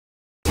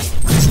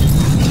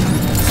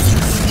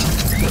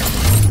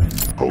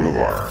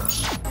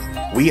Arms.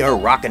 We are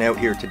rocking out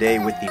here today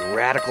with the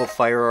Radical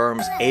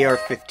Firearms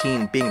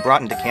AR15 being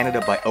brought into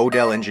Canada by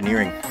Odell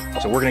Engineering.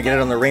 So we're going to get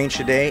it on the range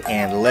today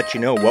and let you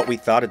know what we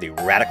thought of the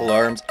Radical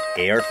Arms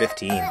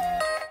AR15.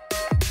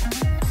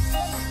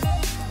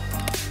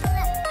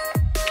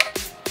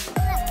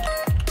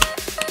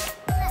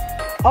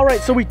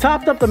 Alright, so we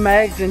topped up the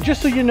mags, and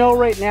just so you know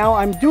right now,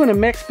 I'm doing a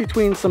mix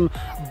between some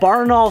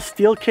Barnaul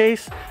steel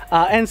case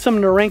and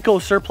some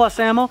Norinco surplus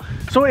ammo.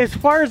 So as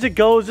far as it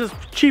goes, it's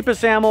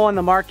cheapest ammo on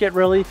the market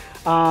really.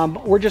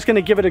 We're just going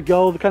to give it a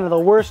go, kind of the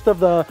worst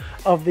of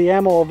the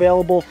ammo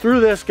available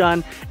through this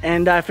gun,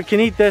 and if it can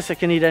eat this, it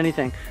can eat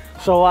anything.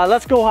 So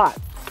let's go hot.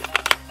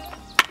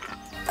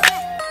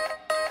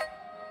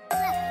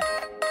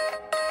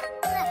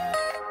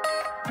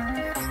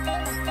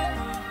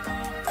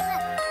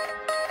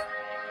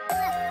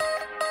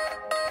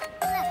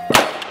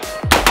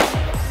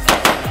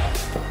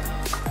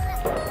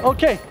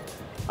 Okay,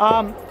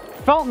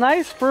 felt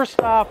nice first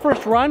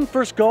run,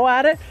 first go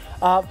at it.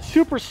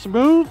 Super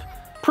smooth,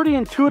 pretty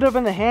intuitive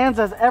in the hands,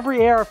 as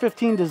every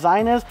AR-15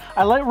 design is.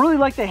 I really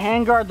like the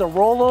handguard, the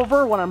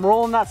rollover when I'm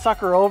rolling that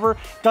sucker over.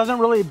 Doesn't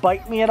really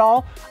bite me at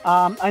all.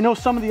 I know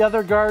some of the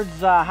other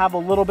guards have a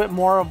little bit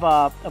more of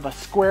a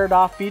squared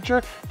off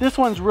feature. This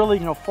one's really,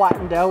 you know,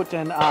 flattened out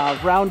and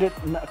rounded,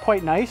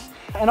 quite nice.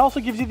 And also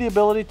gives you the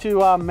ability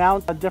to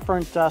mount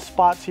different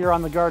spots here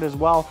on the guard as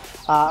well.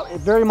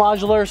 Very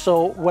modular,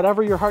 so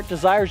whatever your heart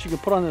desires, you can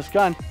put on this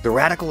gun. The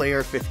Radical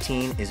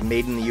AR-15 is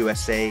made in the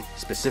USA,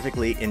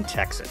 specifically in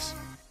Texas.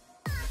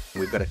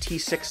 We've got a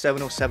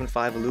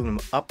T67075 aluminum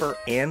upper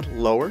and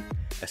lower,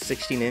 a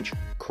 16-inch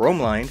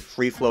chrome-lined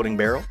free-floating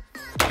barrel,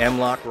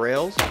 M-lock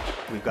rails.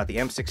 We've got the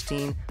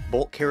M16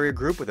 bolt carrier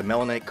group with a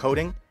melanite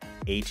coating,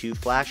 A2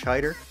 flash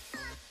hider.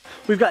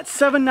 We've got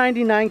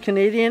 $7.99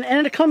 Canadian,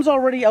 and it comes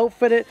already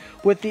outfitted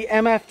with the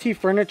MFT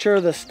Furniture,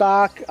 the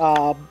stock,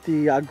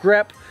 the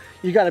grip.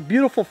 You got a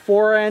beautiful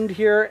fore end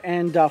here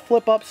and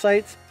flip-up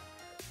sights.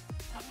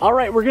 All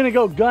right, we're gonna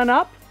go gun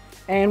up,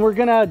 and we're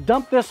gonna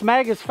dump this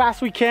mag as fast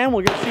as we can.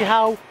 We're gonna see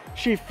how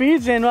she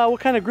feeds and what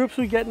kind of groups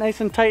we get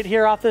nice and tight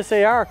here off this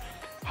AR.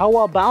 How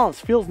well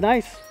balanced, feels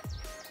nice.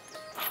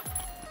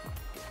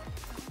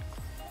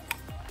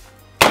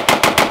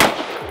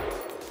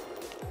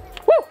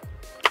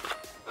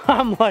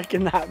 I'm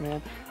liking that,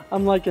 man.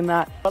 I'm liking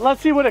that. But let's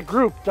see what it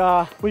grouped.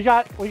 We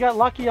got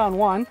lucky on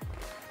one.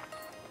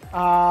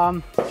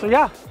 So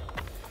yeah,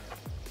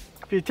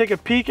 if you take a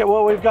peek at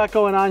what we've got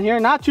going on here,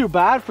 not too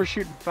bad for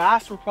shooting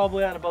fast. We're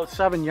probably at about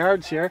 7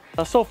 yards here.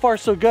 So far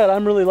so good.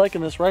 I'm really liking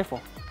this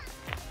rifle.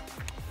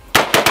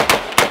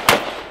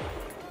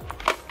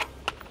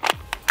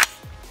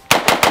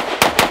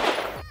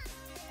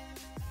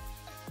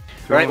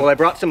 All right, well, I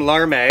brought some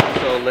LAR mag,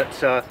 so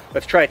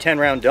let's try a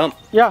 10-round dump.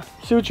 Yeah,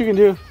 see what you can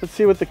do. Let's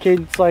see what the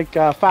cadence like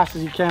fast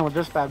as you can with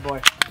this bad boy.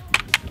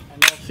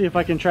 And let's see if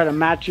I can try to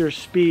match your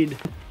speed.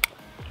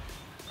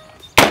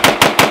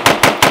 That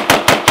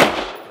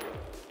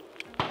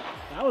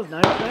was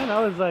nice, man. That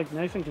was like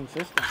nice and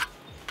consistent.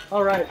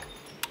 All right,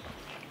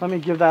 let me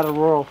give that a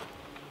roll.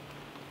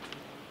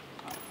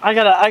 I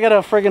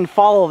gotta friggin'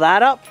 follow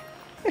that up.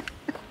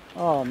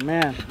 Oh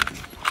man.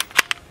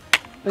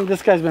 I think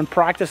this guy's been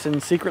practicing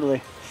secretly.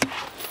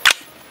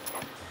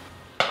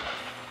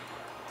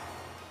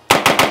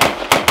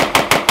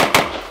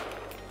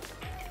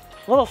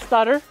 Little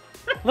stutter.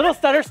 Little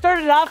stutter.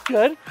 Started off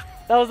good.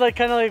 That was like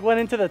kind of like went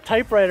into the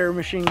typewriter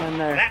machine gun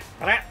there.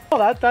 Oh,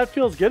 that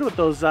feels good with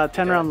those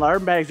 10-round LAR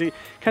bags. It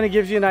kind of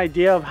gives you an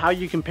idea of how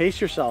you can pace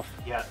yourself.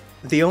 Yeah.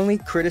 The only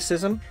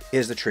criticism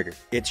is the trigger.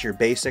 It's your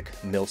basic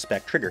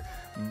mil-spec trigger,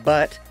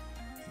 but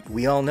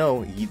we all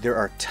know there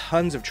are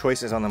tons of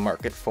choices on the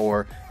market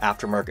for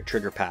aftermarket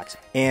trigger packs.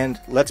 And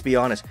let's be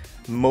honest,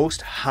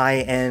 most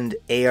high-end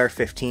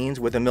AR-15s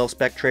with a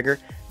mil-spec trigger,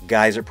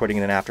 guys are putting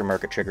in an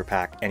aftermarket trigger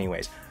pack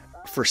anyways.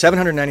 For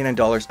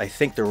 $799, I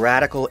think the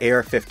Radical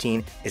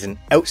AR-15 is an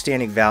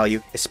outstanding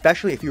value,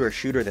 especially if you're a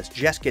shooter that's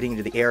just getting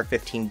into the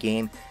AR-15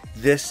 game.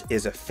 This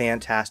is a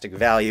fantastic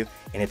value,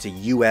 and it's a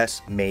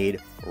US-made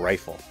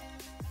rifle.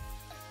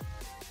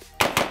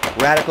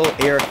 Radical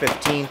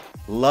AR-15.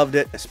 Loved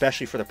it,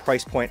 especially for the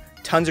price point.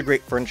 Tons of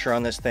great furniture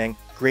on this thing.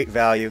 Great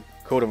value.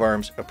 Coat of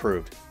Arms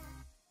approved.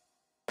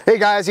 Hey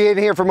guys, Ian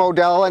here from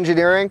Odell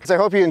Engineering. I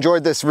hope you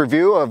enjoyed this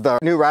review of the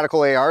new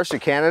Radical ARs to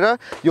Canada.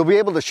 You'll be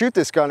able to shoot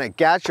this gun at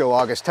GAT Show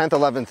August 10th,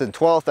 11th, and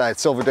 12th at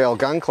Silverdale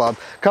Gun Club.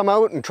 Come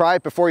out and try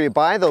it before you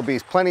buy. There'll be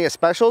plenty of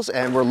specials,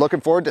 and we're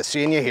looking forward to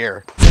seeing you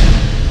here.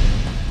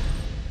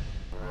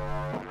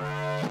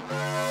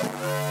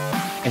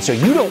 And so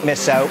you don't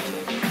miss out,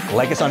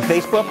 like us on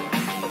Facebook,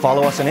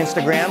 follow us on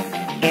Instagram,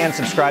 and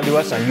subscribe to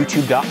us on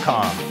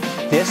YouTube.com.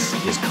 This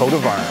is Coat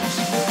of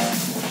Arms.